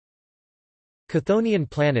Chthonian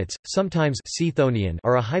planets, sometimes Chthonian,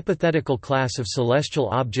 are a hypothetical class of celestial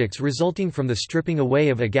objects resulting from the stripping away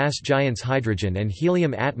of a gas giant's hydrogen and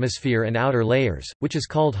helium atmosphere and outer layers, which is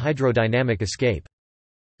called hydrodynamic escape.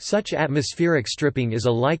 Such atmospheric stripping is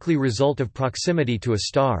a likely result of proximity to a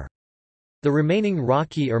star. The remaining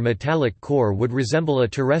rocky or metallic core would resemble a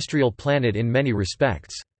terrestrial planet in many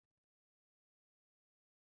respects.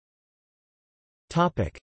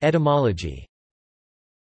 Etymology.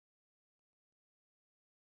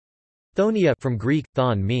 Chthonian from Greek,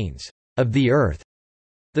 chthon means, of the earth.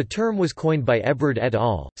 The term was coined by Ebrard et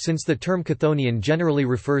al., since the term Chthonian generally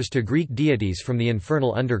refers to Greek deities from the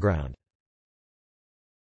infernal underground.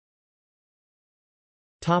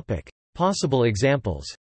 Possible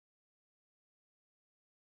examples.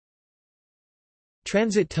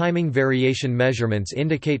 Transit timing variation measurements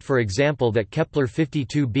indicate, for example, that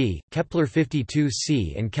Kepler-52b,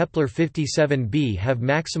 Kepler-52c and Kepler-57b have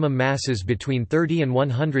maximum masses between 30 and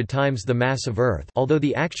 100 times the mass of Earth, although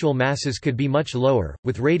the actual masses could be much lower.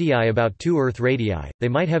 With radii about 2 Earth radii, they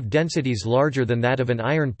might have densities larger than that of an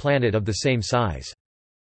iron planet of the same size.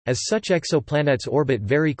 As such exoplanets orbit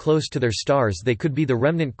very close to their stars, they could be the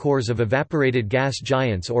remnant cores of evaporated gas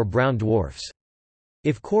giants or brown dwarfs.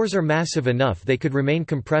 If cores are massive enough, they could remain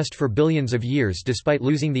compressed for billions of years despite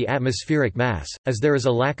losing the atmospheric mass, as there is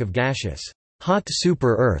a lack of gaseous, hot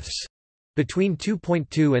super-Earths between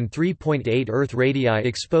 2.2 and 3.8 Earth radii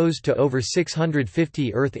exposed to over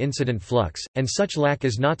 650 Earth incident flux, and such lack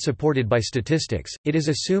is not supported by statistics. It is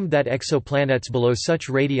assumed that exoplanets below such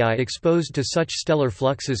radii exposed to such stellar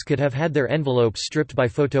fluxes could have had their envelopes stripped by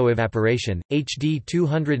photoevaporation. HD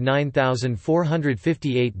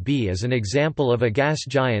 209458b is an example of a gas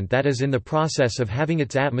giant that is in the process of having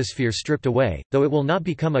its atmosphere stripped away, though it will not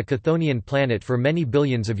become a Chthonian planet for many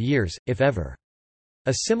billions of years, if ever.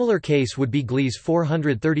 A similar case would be Gliese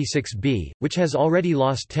 436b, which has already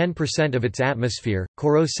lost 10% of its atmosphere.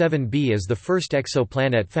 Corot 7b is the first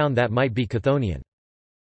exoplanet found that might be Chthonian.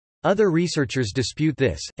 Other researchers dispute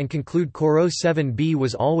this, and conclude Corot 7b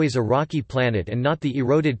was always a rocky planet and not the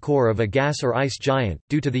eroded core of a gas or ice giant,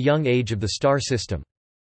 due to the young age of the star system.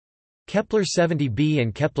 Kepler-70b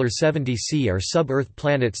and Kepler-70c are sub-Earth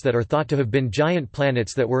planets that are thought to have been giant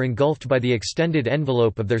planets that were engulfed by the extended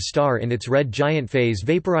envelope of their star in its red giant phase,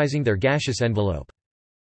 vaporizing their gaseous envelope.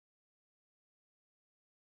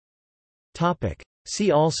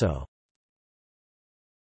 See also: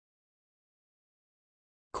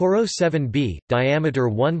 Corot 7b, diameter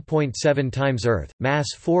 1.7 times Earth, mass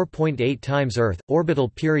 4.8 times Earth, orbital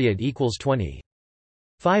period equals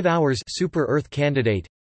 25 hours, super-Earth candidate.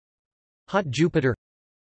 Hot Jupiter,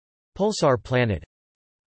 pulsar planet,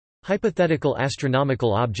 hypothetical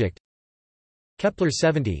astronomical object,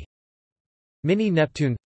 Kepler-70, mini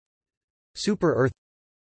Neptune, super-Earth,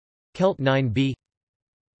 Kelt 9b.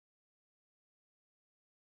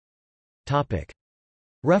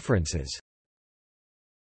 References.